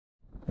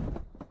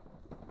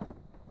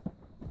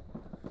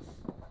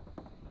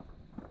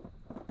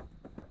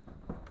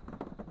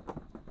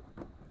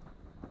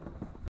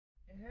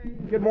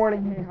Good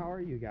morning. Hey, how are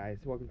you guys?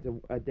 Welcome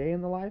to a day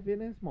in the life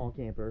in a small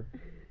camper.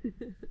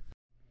 Good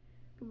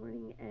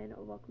morning and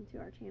welcome to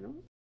our channel.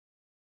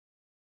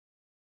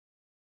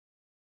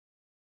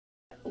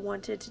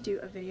 Wanted to do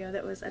a video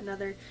that was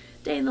another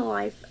day in the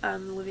life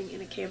living in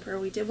a camper.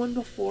 We did one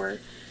before,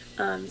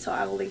 so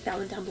I will link that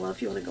one down below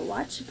if you want to go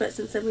watch. But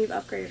since then we've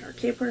upgraded our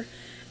camper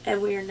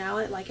and we are now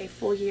at like a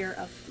full year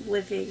of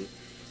living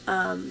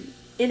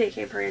in a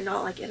camper and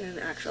not like in an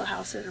actual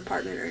house or an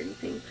apartment or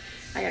anything.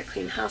 I got to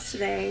clean the house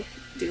today,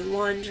 do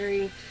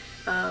laundry,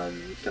 go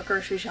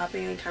grocery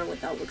shopping, and kind of what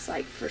that looks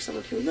like for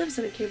someone who lives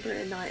in a camper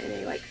and not in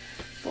a like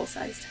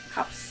full-sized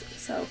house.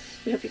 So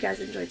we hope you guys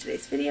enjoyed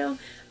today's video.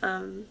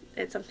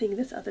 It's something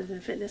that's other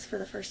than fitness for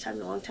the first time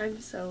in a long time,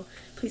 so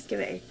please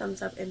give it a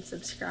thumbs up and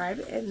subscribe.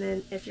 And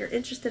then if you're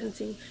interested in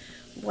seeing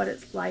what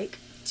it's like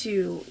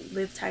to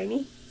live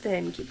tiny,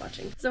 then keep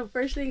watching. So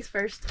first things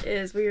first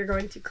is we are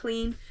going to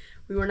clean.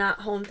 We were not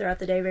home throughout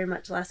the day very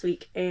much last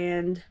week,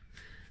 and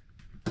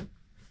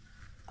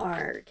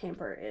our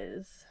camper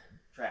is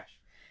Trash.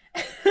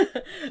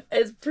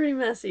 it's pretty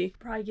messy.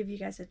 Probably give you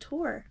guys a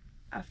tour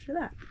after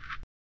that.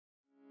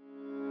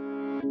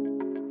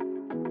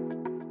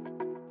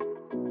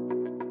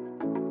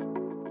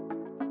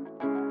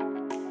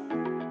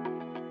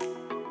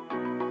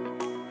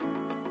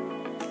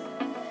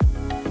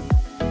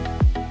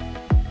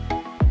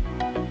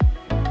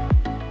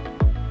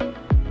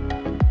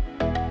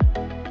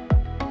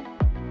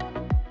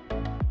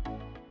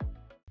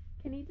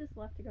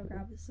 Left to go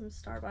grab some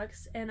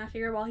Starbucks, and I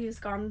figured while he was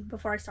gone,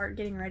 before I start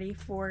getting ready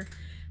for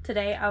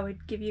today, I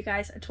would give you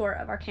guys a tour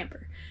of our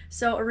camper.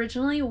 So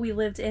originally we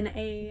lived in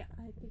a,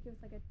 I think it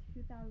was like a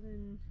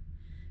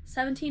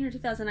 2017 or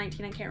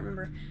 2019, I can't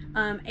remember,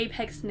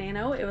 Apex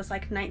Nano. It was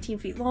like 19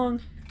 feet long.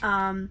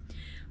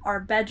 Our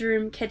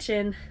bedroom,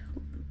 kitchen,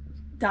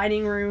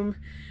 dining room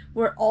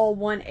were all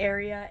one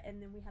area, and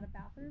then we had a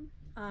bathroom,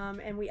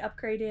 and we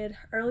upgraded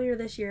earlier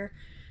this year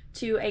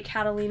to a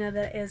Catalina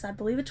that is, I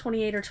believe, a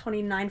 28 or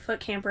 29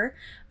 foot camper.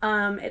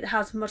 It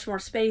has much more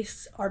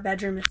space. Our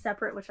bedroom is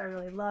separate, which I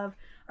really love.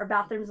 Our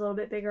bathroom's a little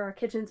bit bigger. Our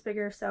kitchen's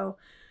bigger. So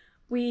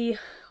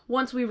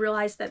once we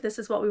realized that this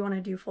is what we want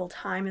to do full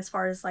time as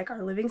far as like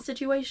our living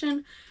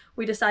situation,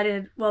 we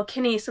decided, well,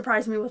 Kenny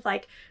surprised me with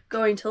like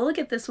going to look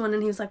at this one,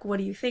 and he was like, what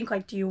do you think?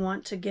 Like, do you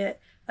want to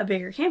get a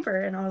bigger camper?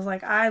 And I was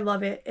like, I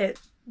love it. It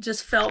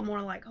just felt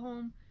more like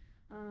home.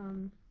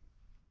 And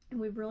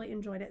we've really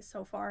enjoyed it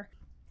so far.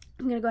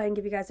 I'm going to go ahead and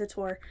give you guys a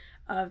tour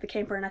of the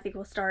camper, and I think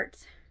we'll start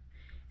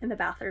in the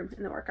bathroom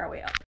and then work our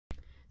way up.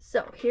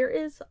 So here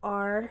is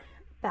our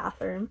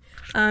bathroom.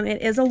 It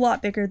is a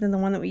lot bigger than the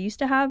one that we used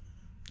to have.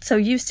 So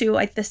used to,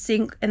 like, the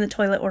sink and the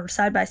toilet were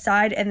side by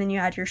side, and then you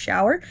had your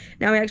shower.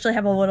 Now we actually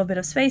have a little bit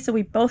of space, so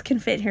we both can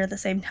fit here at the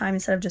same time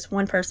instead of just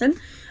one person.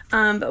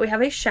 But we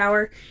have a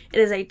shower. It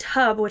is a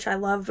tub, which I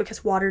love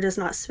because water does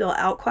not spill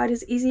out quite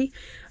as easy.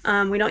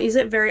 We don't use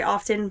it very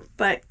often,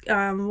 but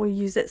we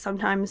use it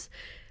sometimes.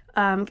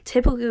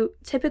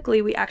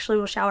 Typically we actually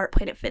will shower at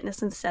Planet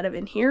Fitness instead of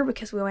in here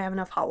because we only have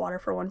enough hot water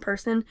for one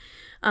person.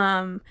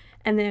 And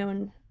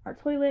then our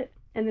toilet,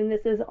 and then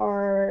this is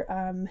our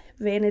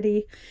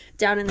vanity.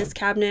 Down in this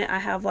cabinet I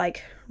have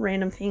like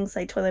random things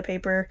like toilet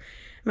paper,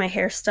 my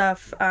hair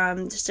stuff,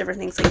 just different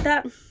things like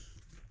that.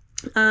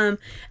 And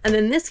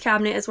then this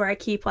cabinet is where I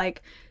keep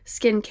like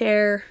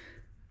skincare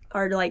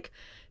or like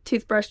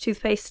toothbrush,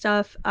 toothpaste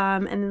stuff,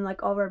 and then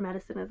like all of our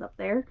medicine is up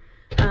there.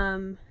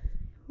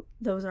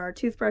 Those are our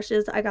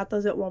toothbrushes. I got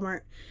those at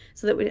Walmart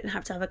so that we didn't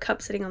have to have a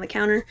cup sitting on the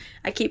counter.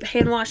 I keep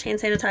hand wash,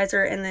 hand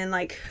sanitizer, and then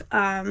like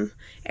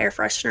air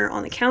freshener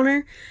on the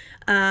counter.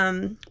 We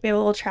have a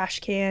little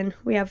trash can.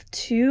 We have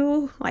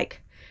two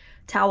like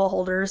towel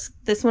holders.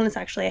 This one is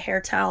actually a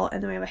hair towel,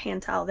 and then we have a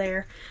hand towel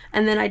there.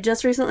 And then I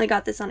just recently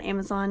got this on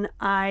Amazon.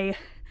 I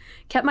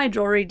kept my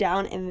jewelry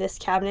down in this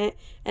cabinet,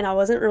 and I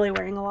wasn't really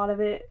wearing a lot of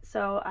it,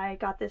 so I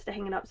got this to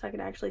hang it up so I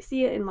can actually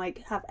see it and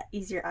like have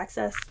easier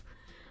access.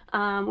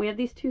 We have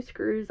these two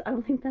screws. I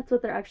don't think that's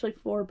what they're actually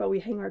for, but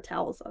we hang our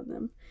towels on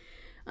them.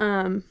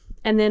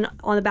 And then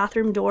on the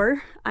bathroom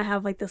door, I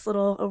have like this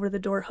little over the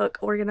door hook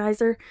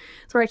organizer.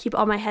 It's where I keep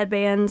all my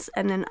headbands,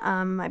 and then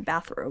my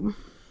bathroom.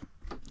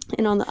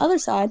 And on the other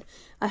side,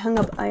 I hung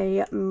up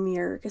a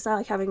mirror because I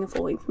like having a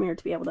full-length mirror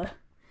to be able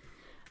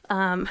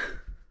to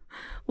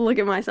look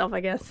at myself, I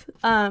guess.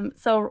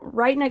 So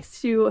right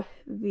next to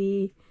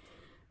the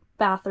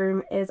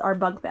bathroom is our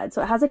bunk bed.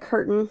 So it has a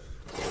curtain.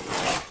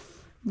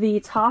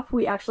 The top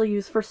we actually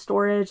use for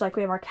storage. Like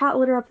we have our cat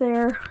litter up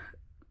there.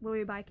 When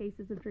we buy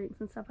cases of drinks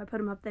and stuff, I put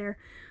them up there.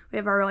 We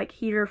have our like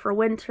heater for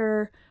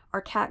winter,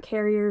 our cat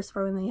carriers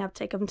for when they have to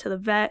take them to the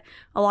vet.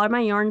 A lot of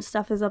my yarn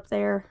stuff is up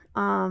there.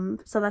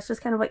 So that's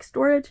just kind of like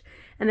storage.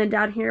 And then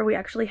down here we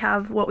actually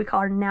have what we call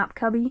our nap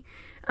cubby.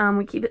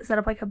 We keep it set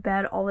up like a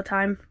bed all the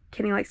time.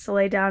 Kenny likes to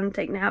lay down and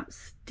take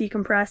naps,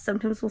 decompress.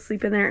 Sometimes we'll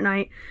sleep in there at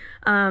night.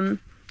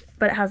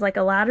 But it has like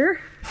a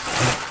ladder.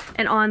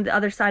 And on the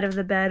other side of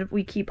the bed,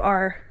 we keep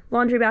our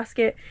laundry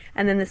basket,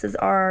 and then this is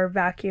our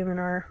vacuum and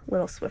our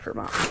little Swiffer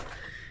mop.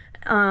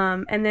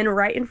 And then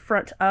right in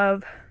front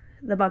of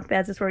the bunk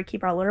beds is where we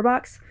keep our litter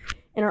box.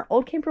 In our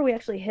old camper, we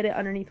actually hid it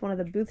underneath one of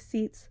the booth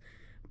seats,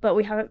 but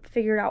we haven't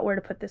figured out where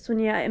to put this one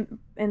yet.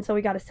 And so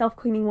we got a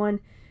self-cleaning one.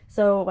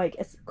 So like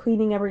it's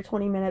cleaning every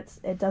 20 minutes.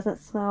 It doesn't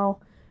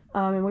smell.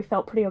 And we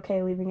felt pretty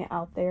okay leaving it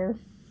out there.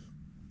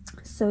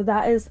 So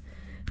that is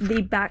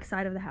the back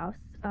side of the house.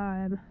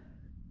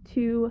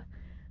 To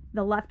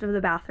the left of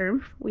the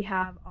bathroom, we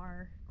have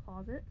our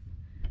closet.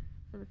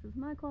 So this is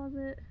my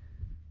closet,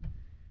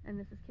 and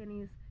this is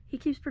Kenny's. He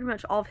keeps pretty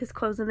much all of his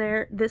clothes in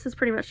there. This is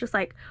pretty much just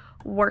like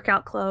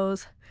workout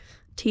clothes,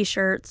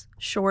 t-shirts,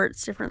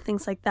 shorts, different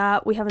things like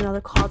that. We have another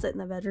closet in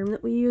the bedroom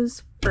that we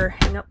use for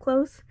hang-up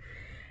clothes.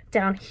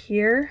 Down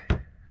here,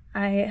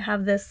 I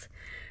have this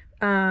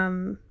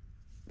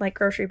like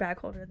grocery bag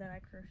holder that I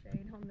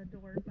crocheted on the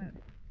door, but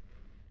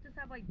just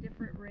have like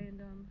different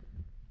random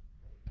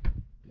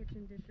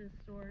kitchen dishes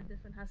stored. This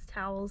one has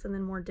towels and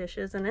then more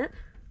dishes in it.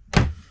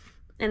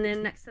 And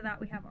then next to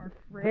that we have our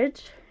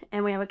fridge,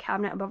 and we have a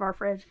cabinet above our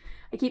fridge.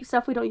 I keep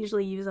stuff we don't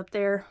usually use up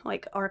there,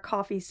 like our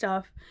coffee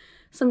stuff,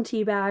 some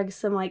tea bags,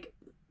 some like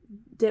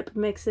dip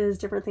mixes,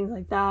 different things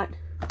like that.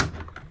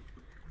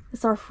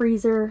 It's our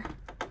freezer,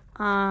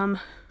 our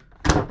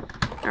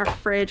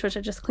fridge, which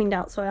I just cleaned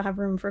out so I have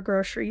room for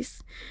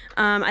groceries.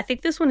 I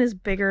think this one is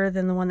bigger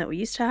than the one that we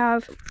used to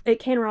have. It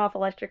can run off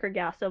electric or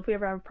gas, so if we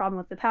ever have a problem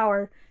with the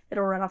power,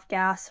 it'll run off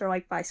gas, or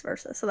like vice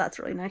versa, so that's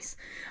really nice.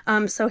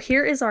 So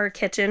here is our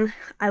kitchen.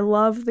 I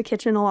love the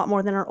kitchen a lot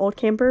more than our old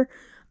camper.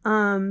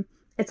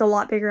 It's a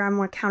lot bigger. I have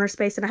more counter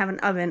space, and I have an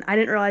oven. I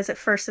didn't realize at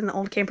first in the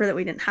old camper that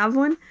we didn't have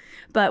one,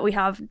 but we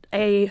have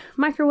a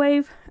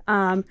microwave,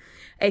 a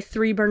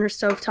 3-burner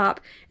stovetop,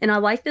 and I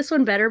like this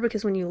one better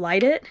because when you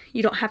light it,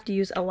 you don't have to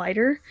use a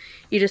lighter.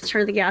 You just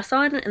turn the gas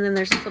on, and then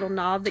there's this little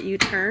knob that you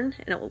turn,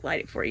 and it will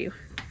light it for you,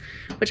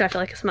 which I feel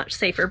like is much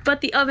safer.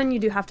 But the oven, you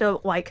do have to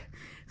like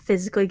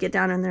physically get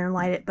down in there and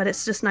light it, but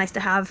it's just nice to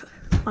have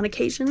on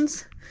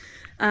occasions.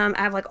 I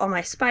have like all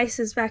my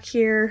spices back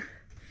here,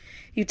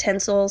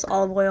 utensils,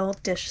 olive oil,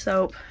 dish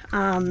soap.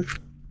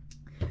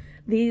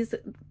 These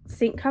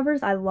sink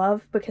covers I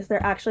love because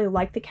they're actually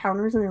like the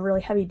counters and they're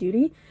really heavy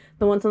duty.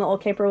 The ones in the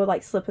old camper would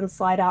like slip and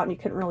slide out and you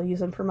couldn't really use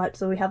them for much,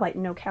 so we had like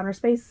no counter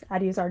space.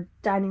 I'd use our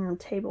dining room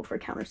table for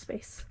counter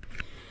space.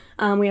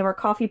 We have our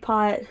coffee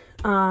pot.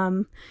 We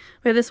have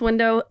this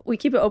window. We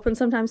keep it open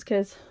sometimes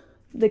because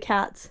the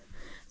cats,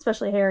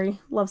 especially Harry,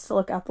 loves to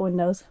look out the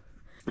windows.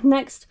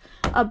 Next,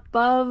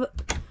 above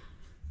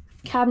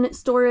cabinet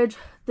storage,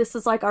 this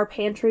is like our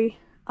pantry.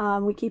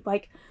 We keep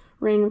like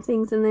random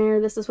things in there.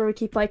 This is where we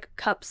keep like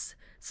cups,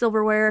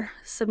 silverware,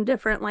 some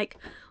different like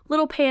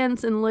little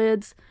pans and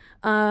lids,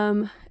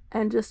 and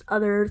just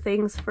other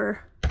things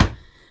for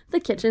the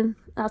kitchen.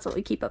 That's what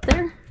we keep up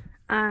there.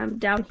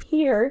 Down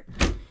here,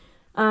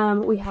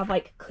 we have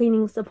like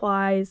cleaning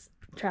supplies,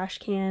 trash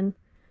can,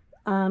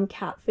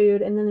 cat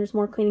food, and then there's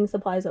more cleaning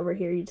supplies over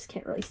here. You just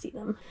can't really see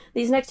them.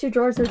 These next 2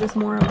 drawers are just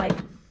more like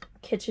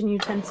kitchen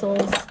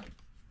utensils.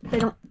 They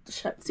don't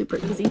shut super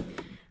easy,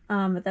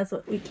 but that's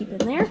what we keep in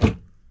there.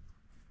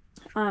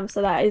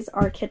 So that is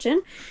our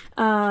kitchen.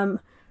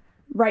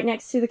 Right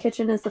next to the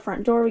kitchen is the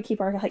front door. We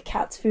keep our like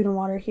cat's food and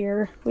water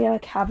here. We have a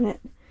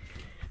cabinet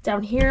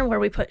down here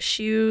where we put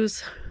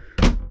shoes.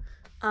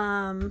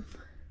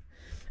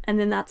 And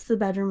then that's the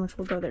bedroom, which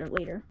we'll go there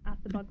later. At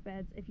the bunk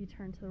beds, if you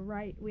turn to the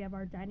right, we have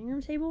our dining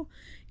room table.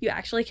 You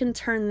actually can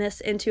turn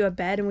this into a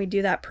bed, and we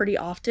do that pretty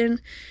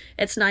often.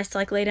 It's nice to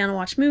like lay down and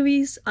watch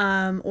movies,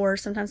 or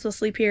sometimes we'll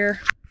sleep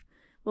here.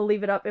 We'll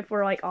leave it up if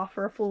we're like off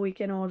for a full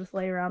weekend, and we'll just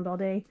lay around all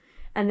day.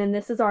 And then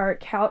this is our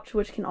couch,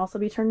 which can also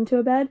be turned into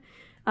a bed.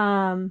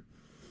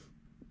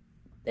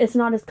 It's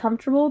not as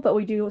comfortable, but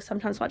we do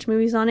sometimes watch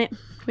movies on it.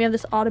 We have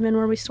this ottoman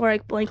where we store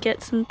like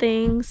blankets and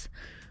things.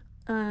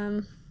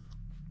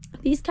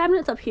 These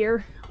cabinets up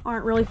here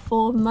aren't really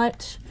full of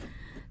much,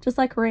 just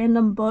like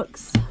random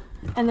books.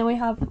 And then we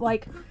have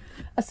like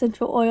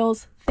essential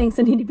oils, things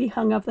that need to be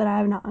hung up that I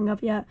have not hung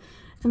up yet,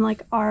 and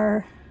like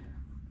our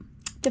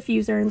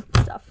diffuser and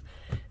stuff.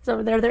 So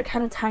over there, they're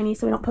kind of tiny,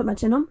 so we don't put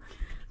much in them.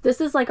 This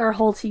is like our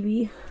whole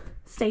TV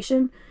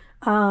station.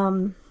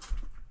 Down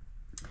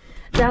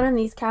in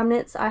these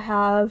cabinets, I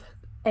have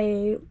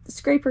a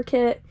scraper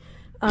kit,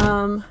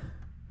 and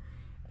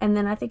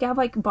then I think I have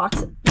like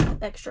box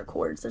extra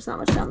cords. There's not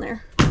much down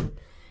there.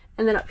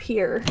 And then up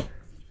here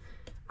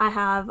I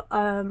have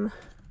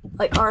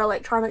like our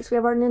electronics. We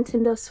have our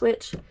Nintendo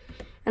Switch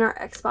and our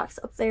Xbox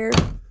up there.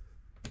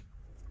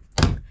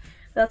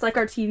 That's like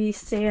our TV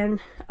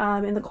stand.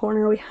 In the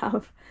corner we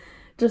have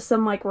just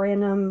some like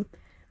random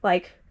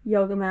like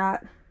yoga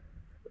mat,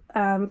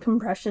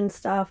 compression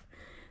stuff,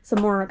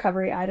 some more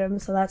recovery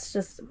items. So that's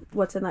just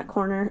what's in that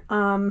corner.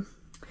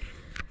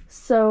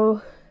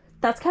 So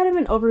that's kind of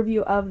an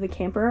overview of the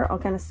camper. I'll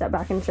kind of step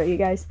back and show you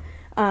guys.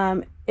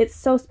 It's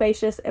so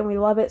spacious and we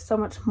love it so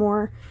much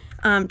more,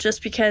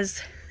 just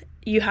because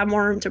you have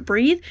more room to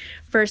breathe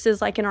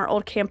versus like in our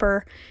old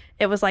camper.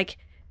 It was like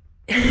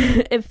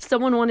if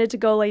someone wanted to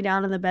go lay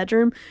down in the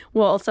bedroom,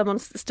 well,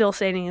 someone's still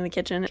standing in the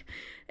kitchen.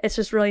 It's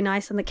just really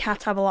nice, and the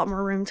cats have a lot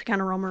more room to kind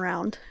of roam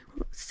around.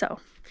 So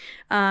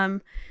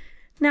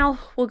Now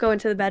we'll go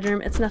into the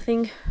bedroom. It's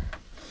nothing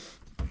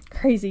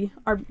crazy.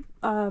 Our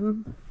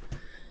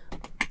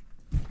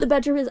the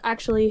bedroom is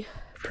actually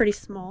pretty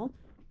small,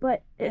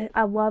 but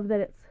I love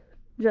that it's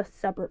just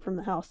separate from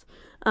the house.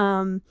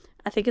 I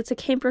think it's a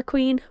camper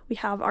queen. We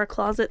have our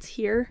closets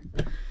here.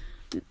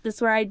 This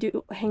is where I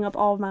do hang up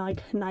all of my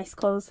like nice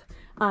clothes.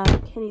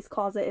 Kenny's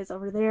closet is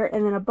over there,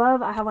 and then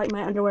above I have like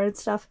my underwear and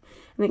stuff,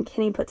 and then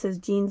Kenny puts his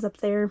jeans up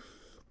there.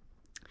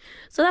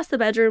 So that's the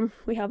bedroom.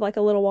 We have like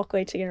a little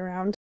walkway to get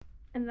around,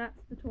 and that's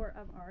the tour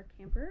of our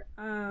camper.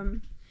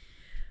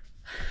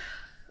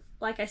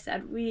 Like I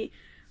said, we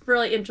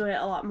really enjoy it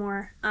a lot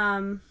more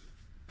than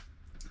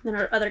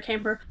our other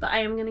camper, but I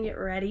am gonna get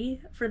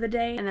ready for the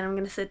day, and then I'm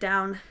gonna sit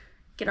down,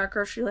 get our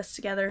grocery list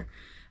together,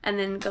 and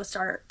then go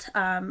start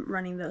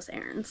running those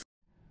errands.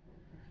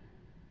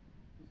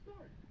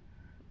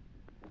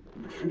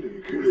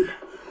 Kitty,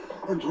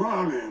 a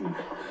drowning.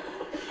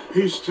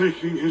 He's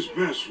taking his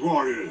best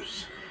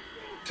warriors.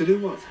 To do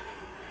what?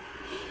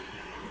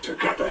 To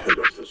cut the head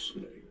of the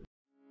snake.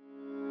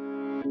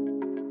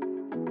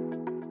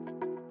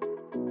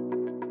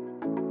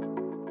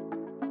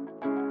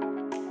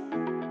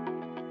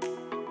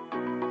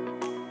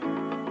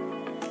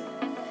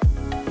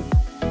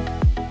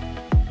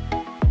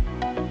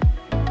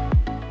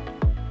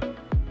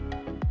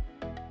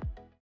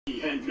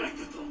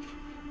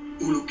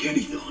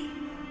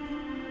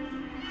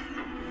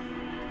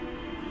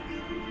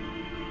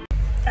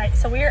 Alright,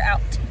 so we are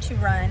out to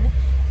run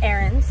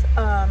errands.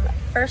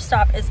 First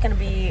stop is going to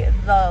be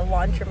the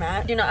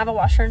laundromat. Do not have a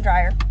washer and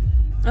dryer,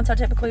 and so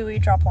typically we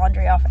drop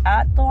laundry off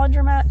at the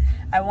laundromat.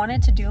 I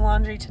wanted to do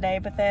laundry today,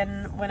 but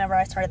then whenever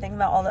I started thinking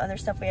about all the other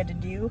stuff we had to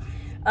do,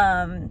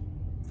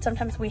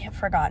 sometimes we have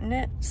forgotten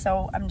it,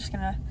 so I'm just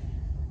gonna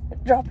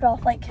drop it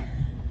off like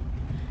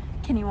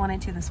Kenny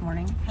wanted to this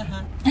morning.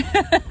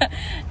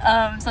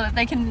 So that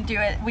they can do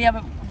it. We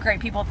have great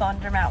people at the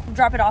laundromat.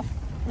 Drop it off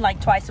like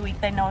twice a week.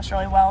 They know us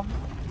really well,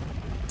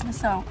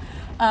 so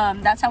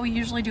that's how we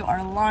usually do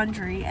our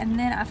laundry. And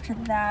then after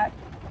that,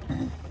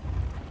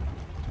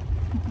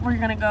 we're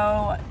gonna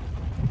go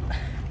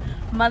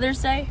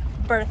Mother's Day,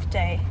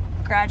 birthday,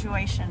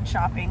 graduation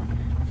shopping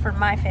for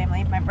my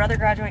family. My brother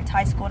graduates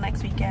high school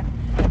next weekend.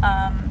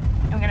 I'm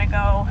gonna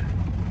go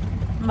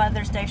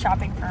Mother's Day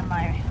shopping for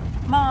my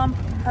mom,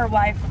 her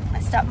wife, my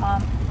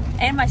stepmom,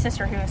 and my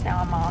sister, who is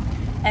now a mom.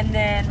 And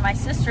then my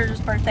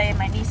sister's birthday and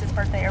my niece's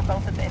birthday are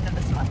both at the end of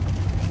this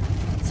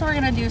month. So we're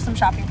gonna do some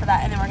shopping for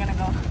that, and then we're gonna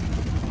go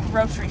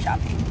grocery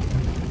shopping.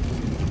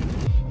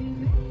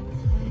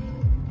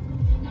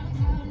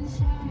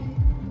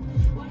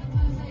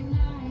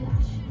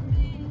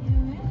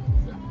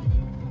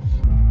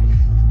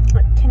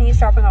 Kenny's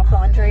dropping off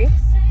laundry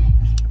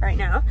right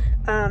now.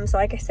 So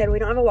like I said, we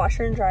don't have a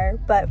washer and dryer,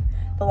 but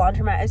the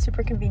laundromat is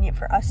super convenient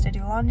for us to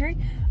do laundry.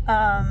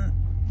 And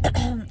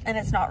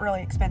it's not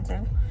really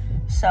expensive.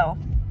 So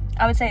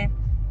I would say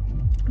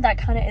that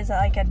kind of is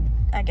like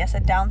I guess a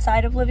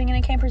downside of living in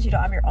a camper is you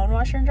don't have your own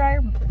washer and dryer,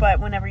 but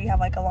whenever you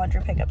have like a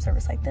laundry pickup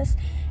service like this,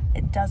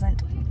 it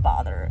doesn't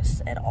bother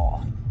us at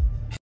all.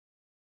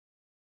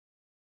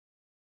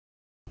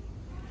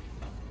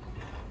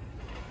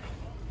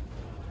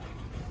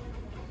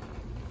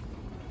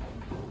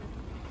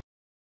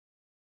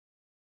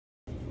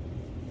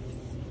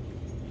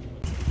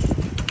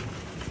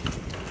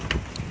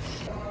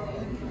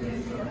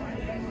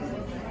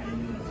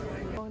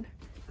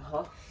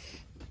 Huh?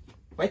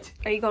 What?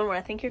 Are you going where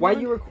I think you're Why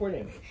going? are you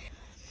recording?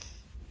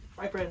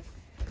 Bye, friends.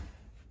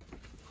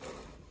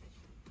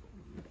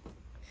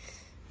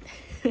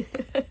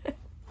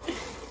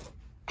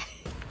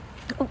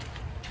 Oh,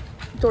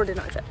 door did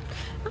not shut.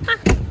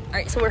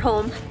 Alright, so we're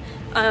home.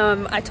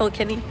 I told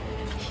Kenny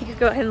he could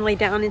go ahead and lay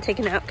down and take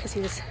a nap because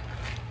he was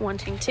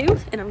wanting to,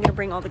 and I'm gonna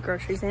bring all the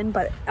groceries in,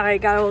 but I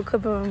got a little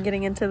clip of him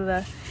getting into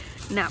the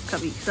nap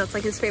cubby because that's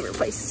like his favorite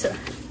place to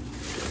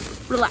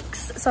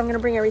relax. So I'm gonna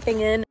bring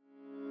everything in.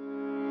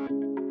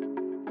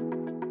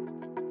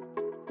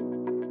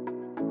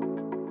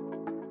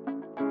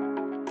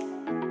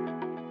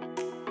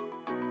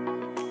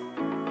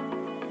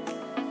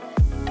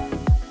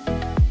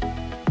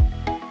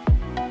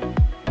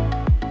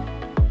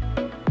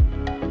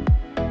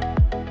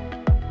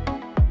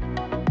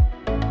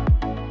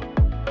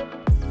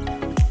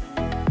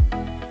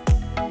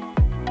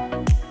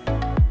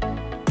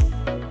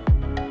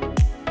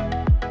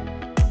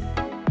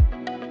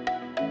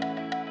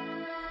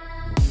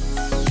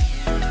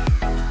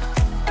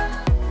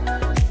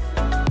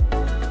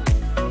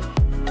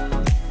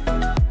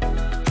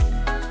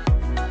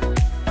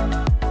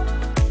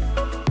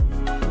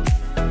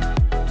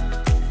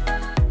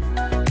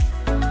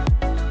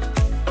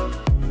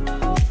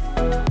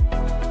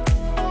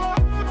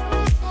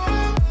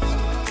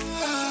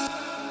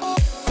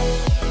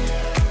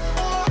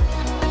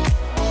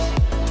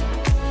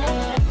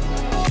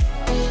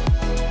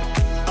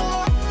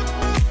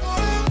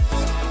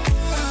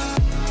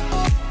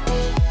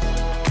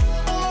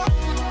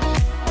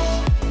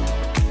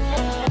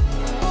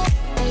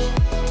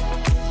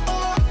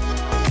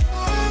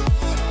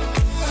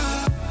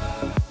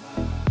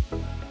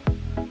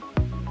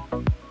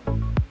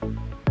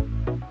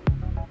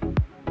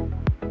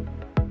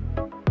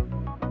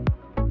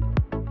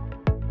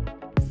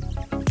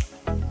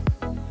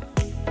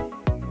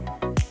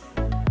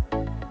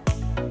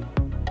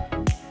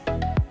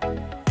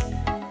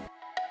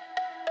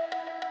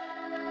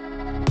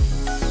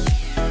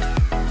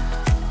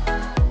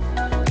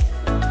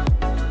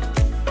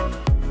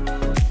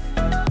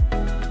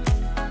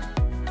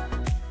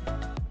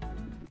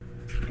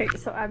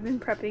 So I've been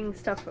prepping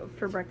stuff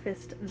for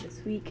breakfast this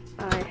week.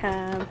 I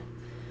have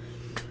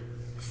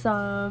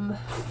some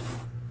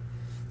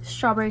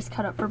strawberries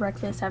cut up for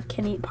breakfast. I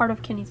have part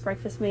of Kenny's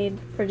breakfast made,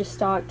 fridge is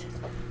stocked.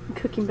 I'm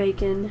cooking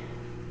bacon.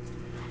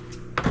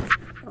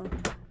 Oh.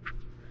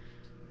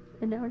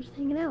 And now we're just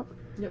hanging out.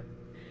 Yep.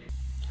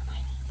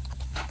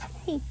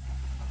 Hey,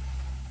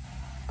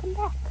 come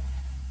back.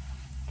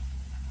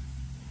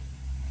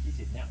 You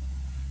sit down.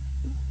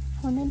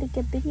 I wanted to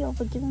get video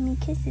for giving me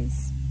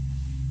kisses.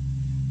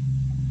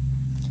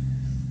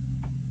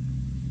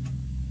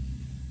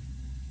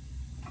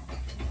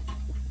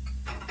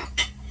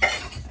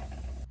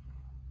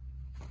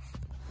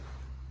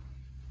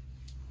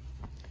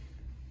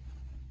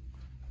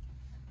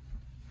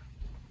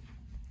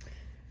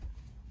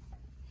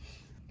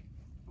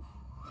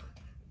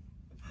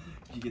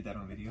 Did you get that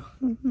on video?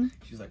 Mm-hmm.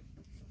 She's like,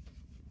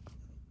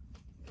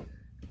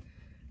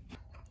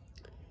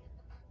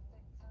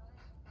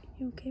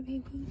 You okay,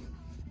 baby?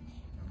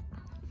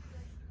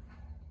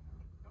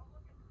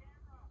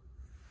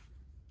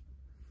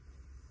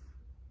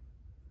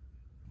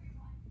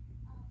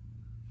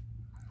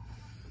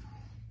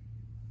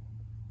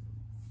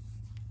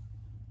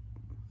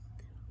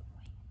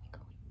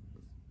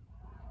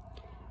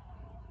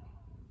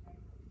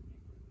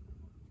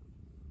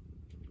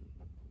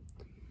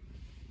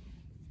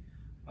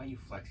 why are you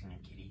flexing your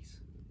kitties?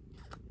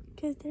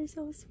 Because they're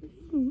so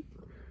sweet.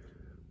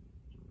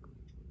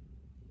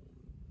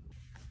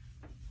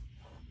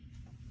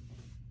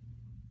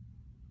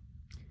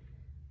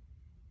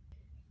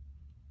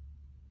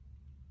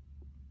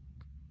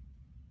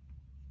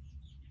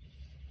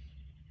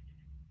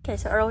 Okay,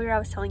 so earlier I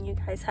was telling you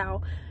guys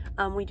how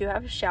we do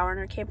have a shower in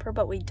our camper,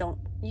 but we don't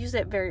use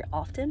it very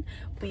often.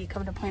 We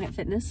come to Planet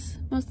Fitness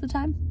most of the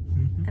time,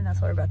 and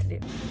that's what we're about to do.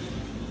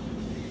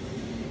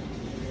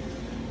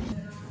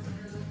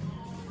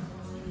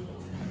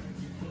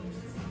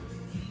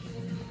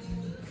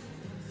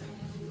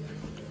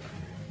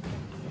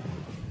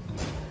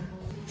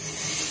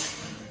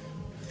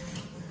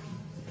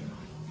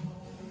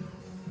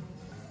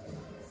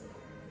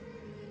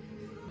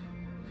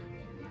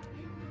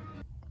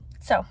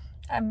 So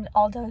I'm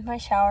all done with my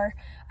shower.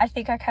 I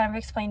think I kind of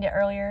explained it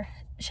earlier.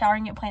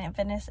 Showering at Planet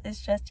Fitness is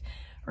just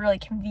really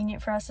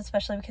convenient for us,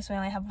 especially because we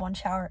only have one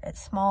shower.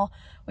 It's small.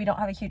 We don't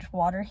have a huge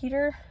water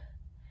heater,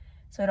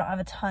 so we don't have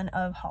a ton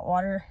of hot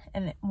water.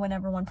 And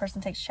whenever one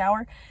person takes a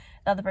shower,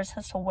 the other person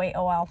has to wait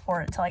a while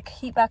for it to like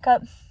heat back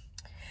up.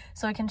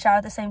 So we can shower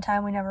at the same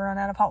time. We never run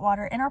out of hot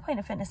water. And our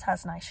Planet Fitness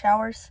has nice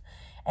showers.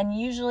 And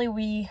usually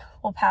we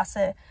will pass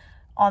it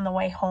on the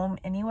way home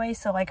anyway.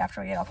 So like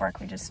after we get off work,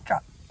 we just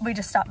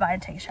stop by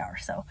and take a shower.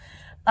 So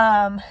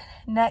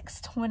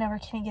next, whenever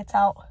Kenny gets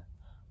out,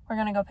 we're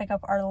gonna go pick up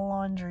our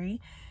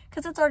laundry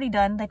because it's already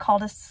done. They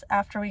called us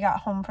after we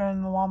got home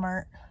from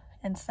Walmart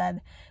and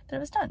said that it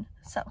was done.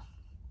 So